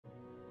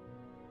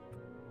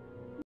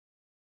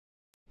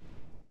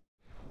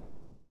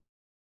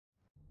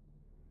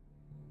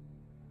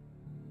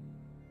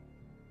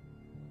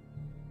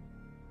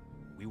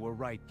were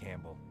right,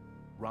 Campbell.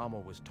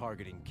 Rommel was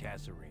targeting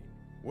Kasserine.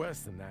 Worse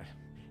than that.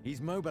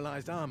 He's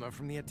mobilized armor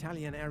from the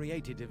Italian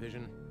Ariete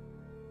Division.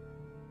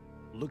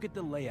 Look at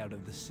the layout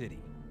of the city.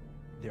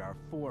 There are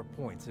 4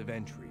 points of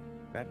entry.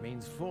 That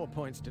means 4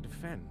 points to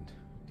defend.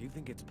 Do you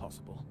think it's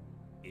possible?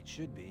 It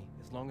should be,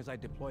 as long as I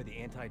deploy the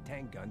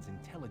anti-tank guns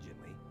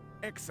intelligently.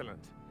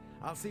 Excellent.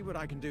 I'll see what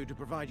I can do to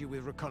provide you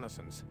with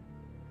reconnaissance.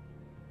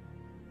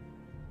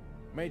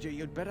 Major,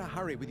 you'd better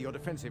hurry with your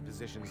defensive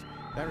positions.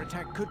 Their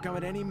attack could come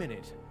at any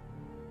minute.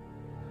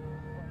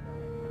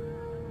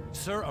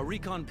 Sir, a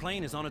recon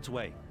plane is on its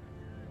way.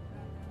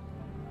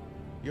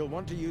 You'll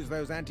want to use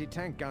those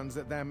anti-tank guns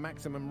at their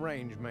maximum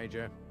range,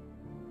 Major.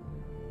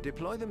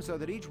 Deploy them so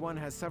that each one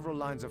has several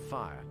lines of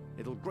fire.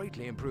 It'll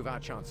greatly improve our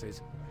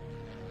chances.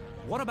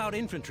 What about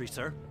infantry,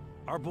 sir?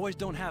 Our boys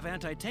don't have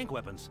anti-tank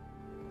weapons.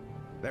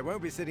 They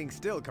won't be sitting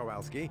still,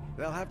 Kowalski.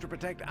 They'll have to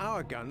protect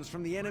our guns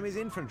from the enemy's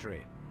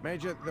infantry.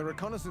 Major, the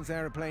reconnaissance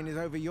aeroplane is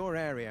over your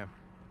area.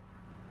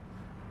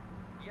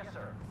 Yes,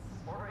 sir.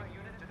 Ordering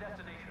unit to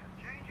destination.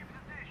 Change your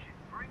position.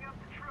 Bring up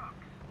the trucks.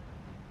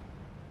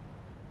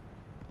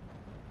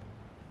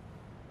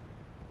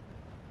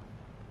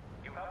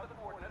 You have the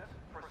coordinates.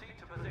 Proceed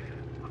to position.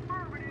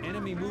 Affirmative.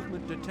 Enemy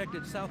movement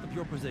detected south of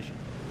your position.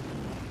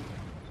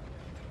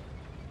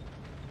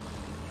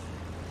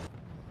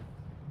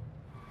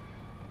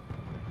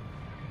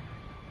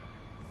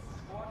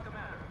 Squad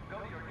commander, go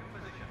to your new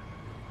position.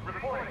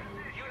 Reporting.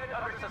 Unit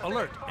under sustain.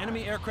 Alert!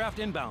 Enemy aircraft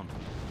inbound.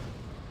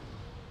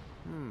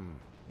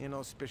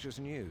 Inauspicious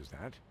news,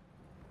 that.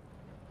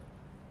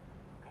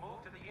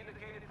 Move to the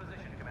indicated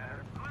position,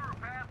 commander. Clear a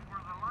path for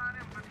the line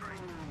infantry.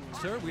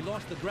 Sir, we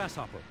lost the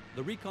Grasshopper.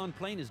 The recon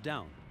plane is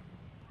down.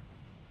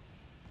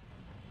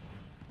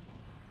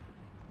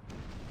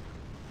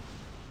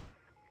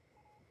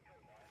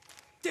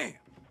 Damn!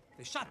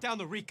 They shot down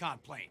the recon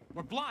plane.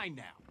 We're blind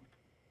now.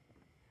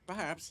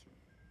 Perhaps,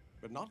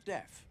 but not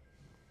deaf.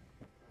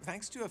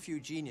 Thanks to a few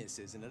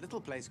geniuses in a little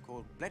place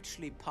called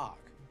Bletchley Park,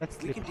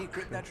 we can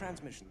decrypt their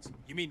transmissions.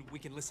 You mean we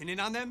can listen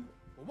in on them?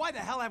 Well, why the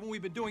hell haven't we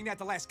been doing that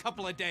the last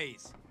couple of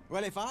days?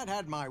 Well, if I'd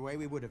had my way,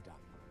 we would have done.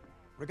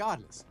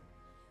 Regardless,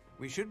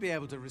 we should be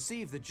able to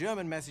receive the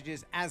German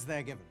messages as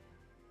they're given.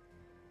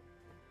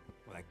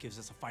 Well, that gives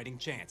us a fighting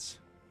chance.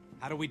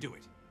 How do we do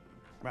it?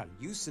 Well,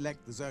 you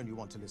select the zone you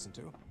want to listen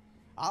to.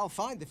 I'll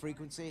find the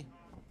frequency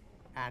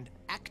and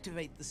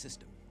activate the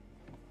system.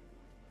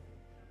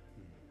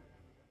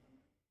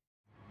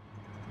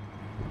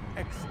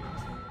 Excellent.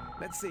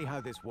 Let's see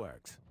how this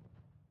works.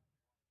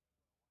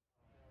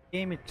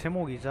 게임의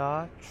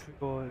제목이자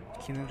주요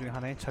기능 중에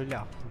하나인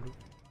전략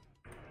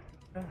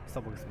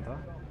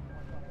써보겠습니다.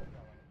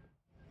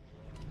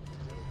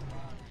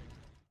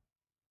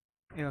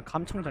 이건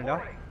감청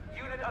전략.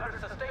 Unit under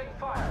sustained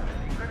fire.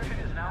 Decryption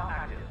is now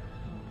active.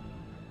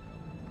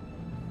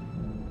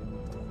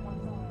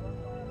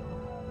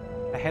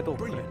 해도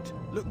Brilliant.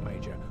 Look,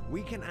 Major,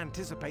 we can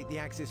anticipate the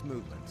Axis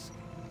movements.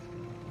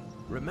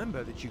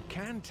 Remember that you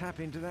can tap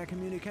into their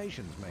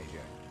communications,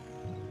 Major.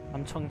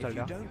 감청 If you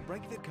전략. don't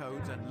break the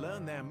codes and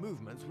learn their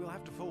movements, we'll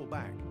have to fall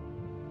back.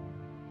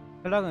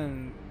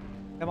 전략은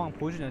상대방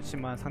보여주지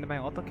않지만 상대방이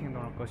어떻게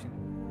행동할 것인.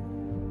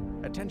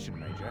 Attention,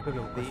 Major.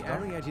 The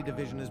Ariete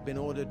Division has been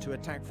ordered to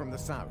attack from the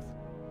south.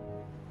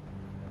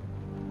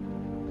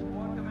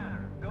 Squad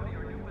commander, go to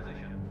your new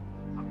position.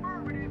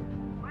 Affirmative.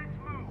 Let's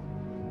move.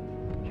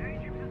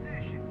 Change your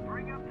position.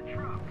 Bring up the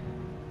trucks.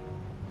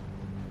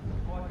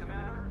 Squad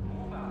commander,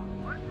 move out.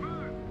 Let's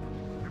move.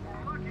 If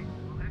we're lucky,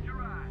 we'll hit your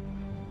ride.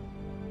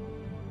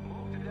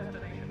 Move to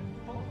destination.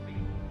 Full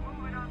speed.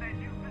 Moving on that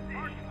new position.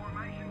 March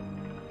formation.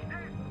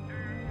 10, 2,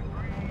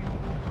 3,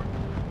 4.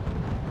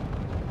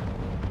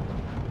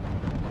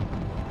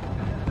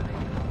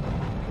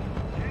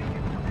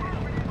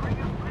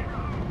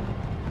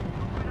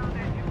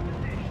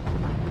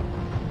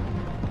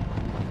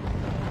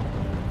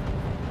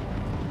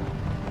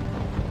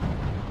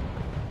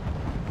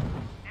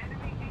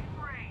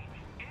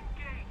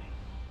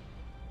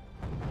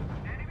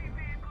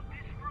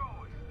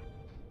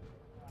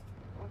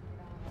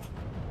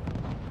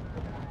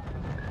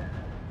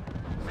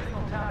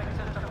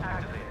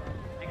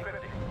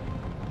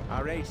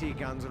 Our AT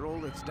guns are all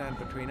that stand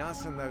between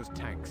us and those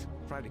tanks.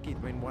 Try to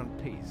keep them in one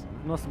piece.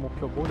 보너스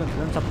목표 모든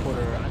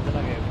전차포를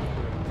안전하게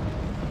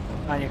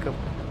아니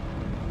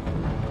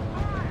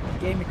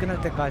게임이 끝날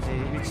때까지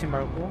잃지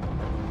말고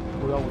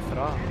보유하고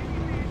있어라.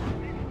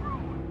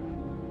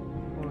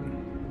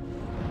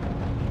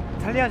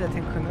 이탈리아제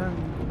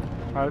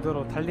탱크는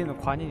말대로 달리는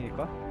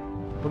관이니까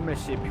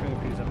롬멜씨의 표현을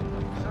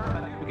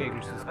빌리자면 크게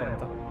이길 수 있을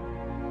겁니다.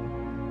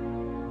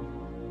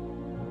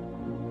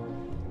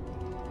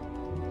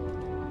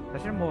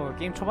 사실 뭐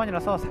게임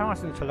초반이라서 사용할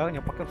수 있는 전략은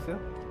이것밖에 없어요.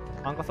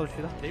 마음껏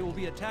써줍시다. They will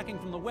be attacking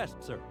from the west,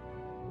 sir.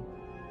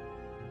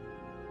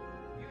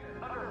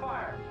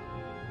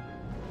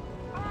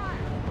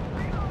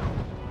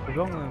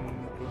 보병은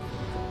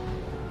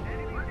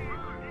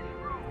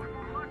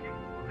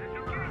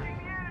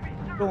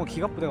이쪽은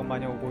기갑부대가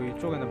많이 오고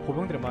이쪽에는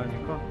보병들이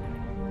많으니까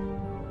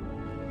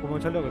보병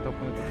전력을 더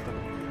보내줍시다.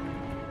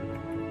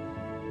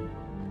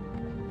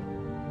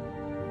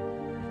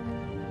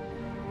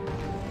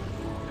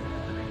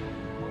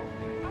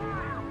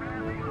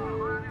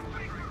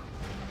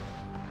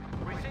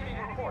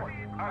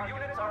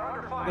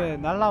 이게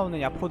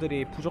날라오는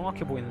야포들이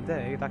부정확해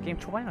보이는데 이게 다 게임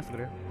초반이라서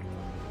그래요.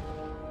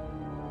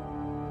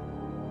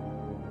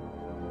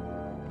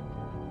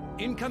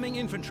 Incoming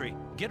infantry.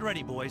 Get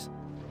ready, boys.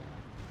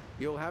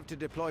 You'll have to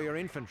deploy your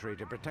infantry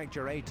to protect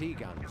your AT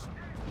guns.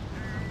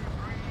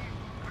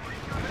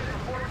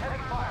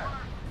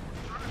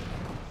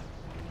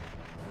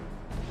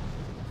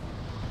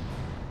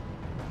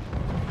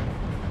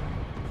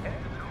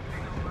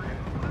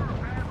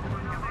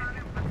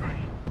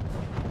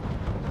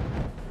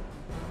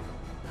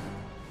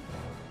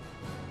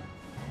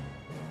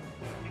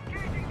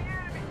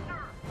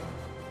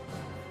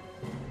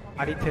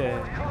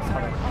 아리테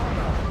사람.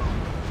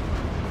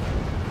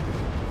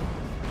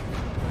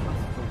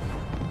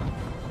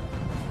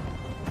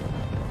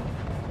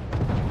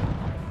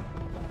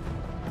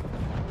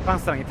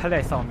 프랑스랑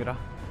이탈리아의 싸움이라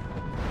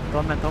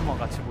런맨 덤머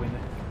같이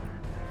보이네.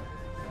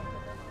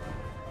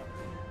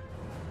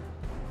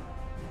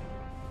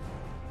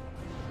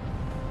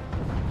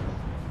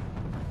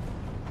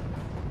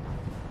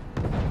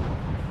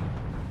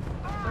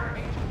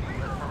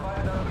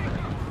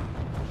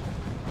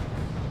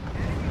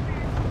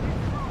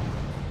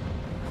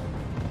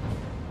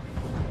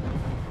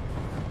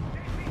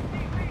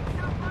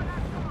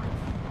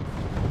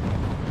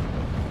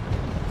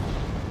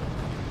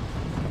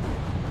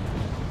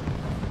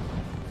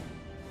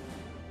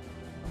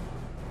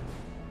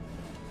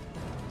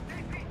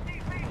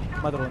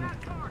 들어오네.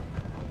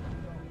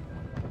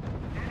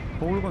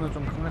 보울고는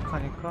좀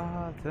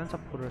강력하니까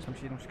대단차포를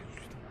잠시 이동시켜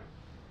줍시다.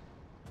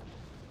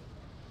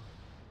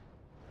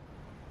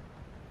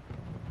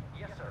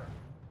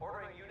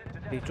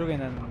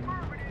 이쪽에는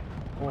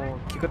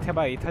뭐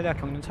기껏해봐야 이탈리아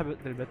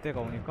경륜차들 몇 대가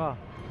오니까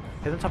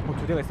대단차포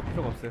 2대가 있을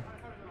필요가 없어요.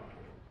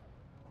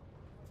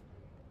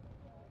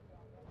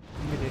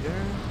 미리를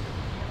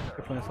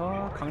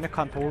보내서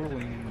강력한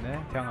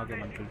보울군에 대항하게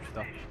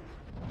만들어줍시다.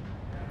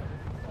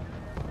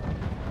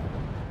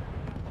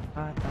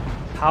 아,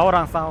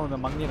 다어랑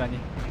싸우는 막리라니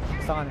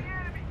불쌍하네.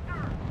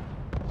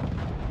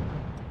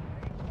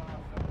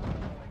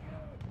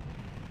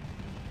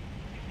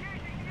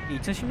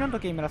 2010년도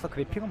게임이라서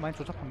그래픽은 많이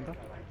조잡합니다.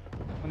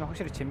 근데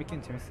확실히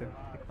재밌긴 재밌어요.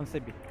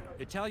 컨셉이.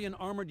 Italian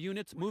armored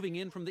units moving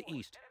in from the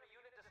east.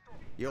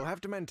 You'll have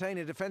to maintain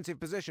a defensive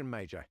position,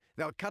 Major.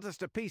 They'll cut us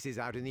to pieces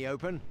out in the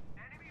open.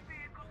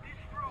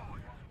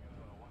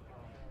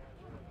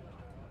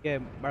 이게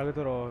말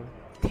그대로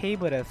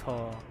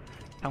테이블에서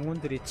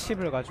장군들이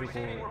칩을 가지고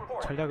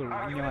전략을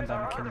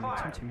운영한다는 개념이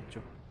참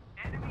재밌죠.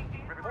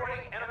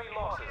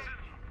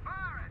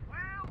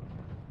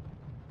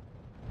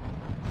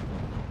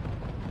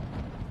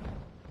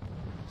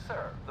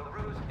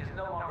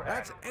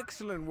 That's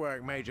excellent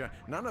work, Major.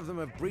 None of them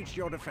have breached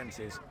your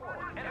defenses.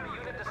 Enemy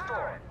unit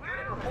destroyed.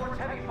 Unit reports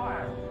heavy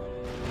fire.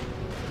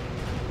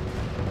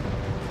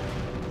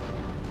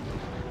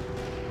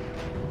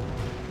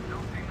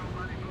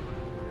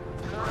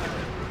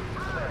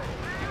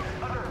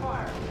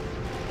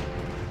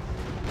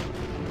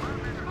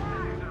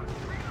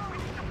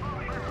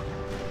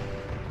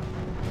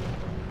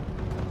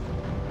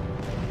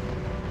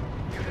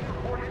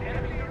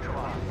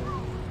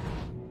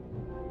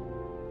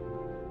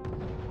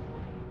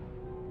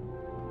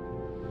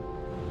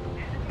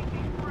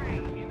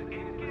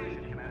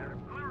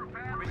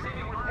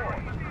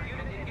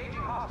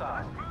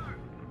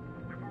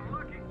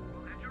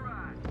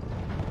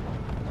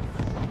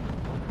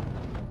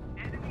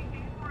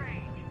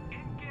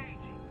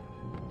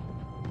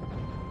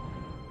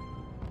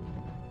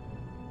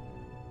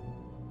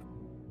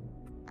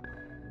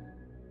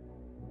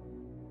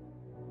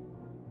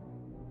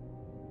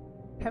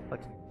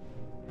 펫버튼.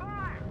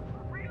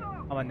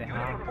 아 맞네.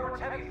 아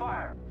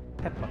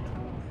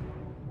펫버튼.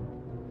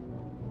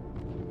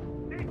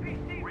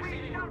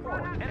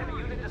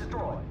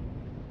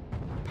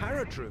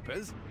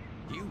 Paratroopers?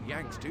 You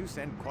Yanks do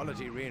send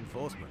quality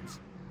reinforcements.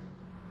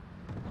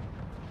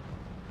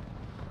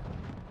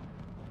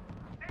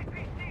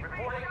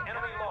 Reporting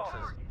enemy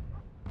losses.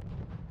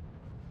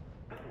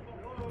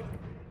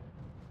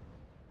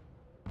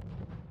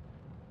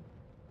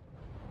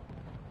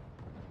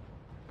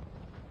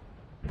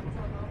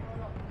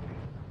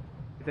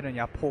 얘들은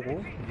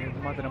야포고, 이제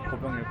누마들은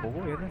보병일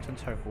거고, 얘들은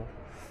전차일고.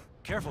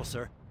 Careful,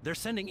 sir. They're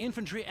sending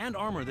infantry and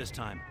armor this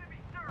time.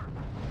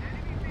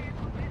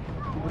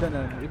 이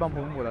부대는 일반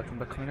보병보다 좀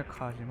더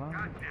강력하지만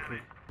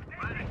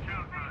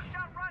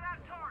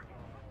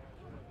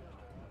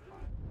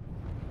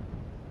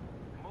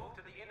Move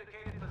to the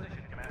indicated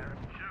position, Commander.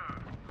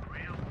 Sure.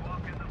 Real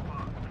walk in the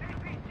park.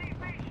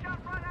 APCB shot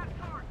right at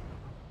target.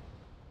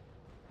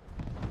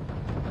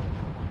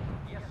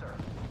 Yes, sir.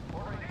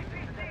 Ordering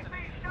unit to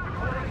destination.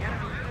 Reporting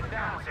enemy unit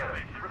down, sir.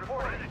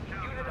 Reporting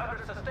unit under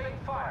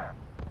sustained fire.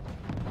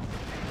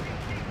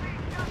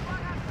 APCB shot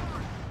right at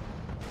target.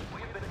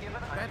 We have been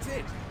given a... That's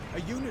it! A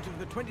unit of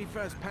the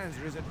 21st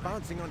Panzer is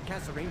advancing on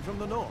Kasserine from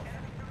the north.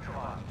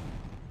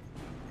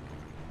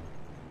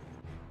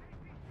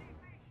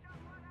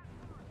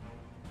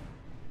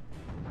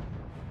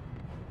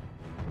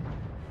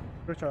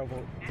 그럴 줄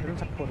알고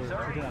대전차포를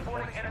두 개나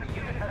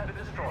갖다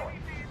놨어.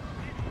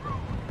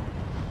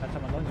 아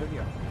잠깐만 넌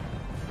저기야.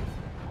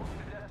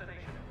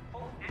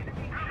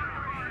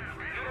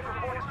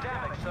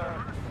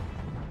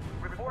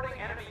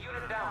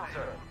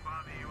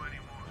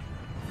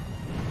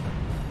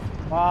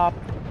 와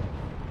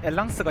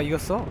엘랑스가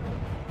이겼어.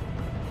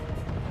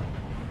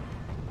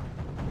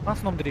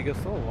 프랑스 놈들이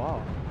이겼어.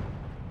 와.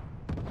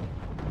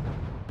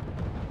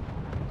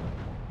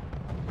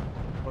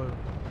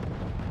 어휴.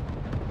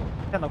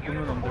 태어나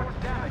굶는 놈들.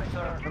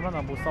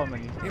 얼마나 못 싸우면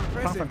Impressive,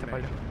 프랑스한테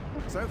빨려.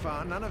 Major. So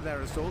far, none of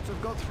their assaults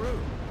have got through.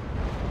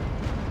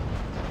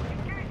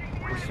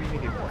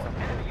 50mm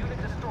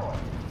못 싸워.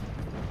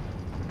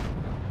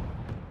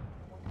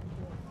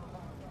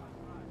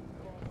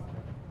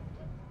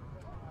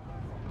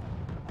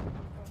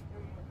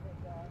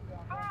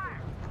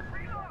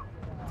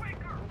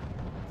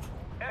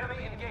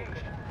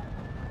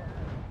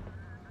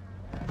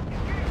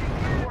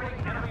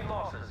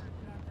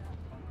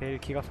 제일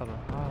기갑사단.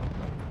 아,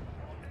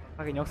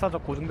 하긴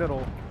역사적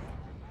고증대로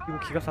미국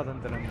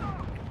기갑사단들은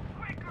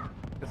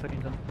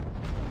캐서린 전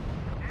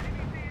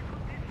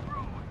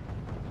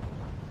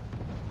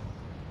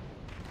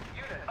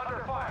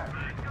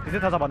이제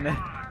다 잡았네.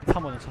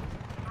 3원차.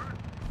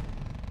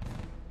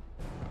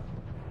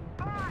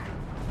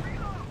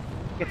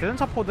 이게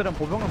대전차포들은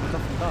보병을 못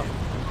잡습니다.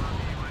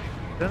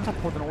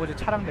 대전차포들은 오직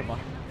차량들만.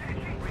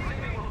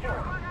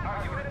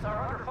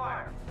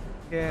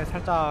 이게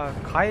살짝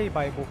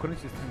가위바위보 그런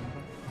시스템인가?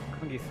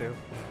 그런 게 있어요.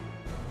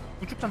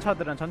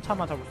 우측전차들은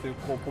전차만 잡을 수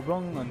있고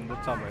보병은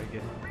못 잡아요 이게.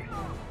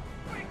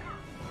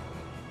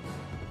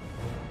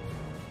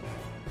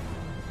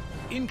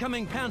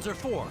 Incoming Panzer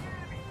 4.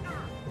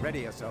 Ready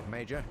yourself,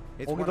 Major.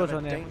 It's one 오기도 of a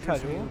전에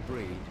dangerous 후퇴하죠. new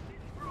breed.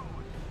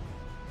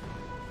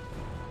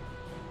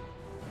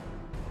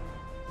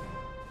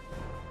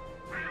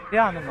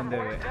 해야 하는 건데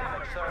왜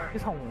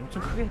희성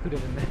엄청 크게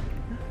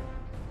그려졌네.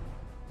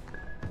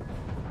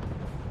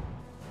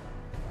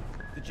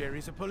 The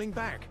Jerrys are pulling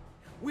back.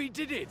 We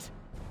did it!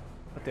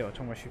 어때요?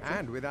 정말 쉽죠?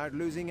 And without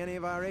losing any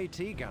of our AT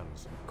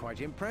guns.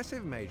 Quite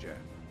impressive, Major.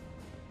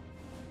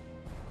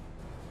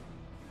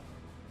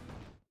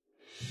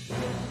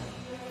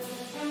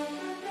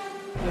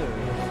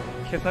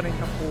 네, 캐서린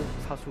탑포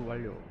사수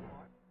완료.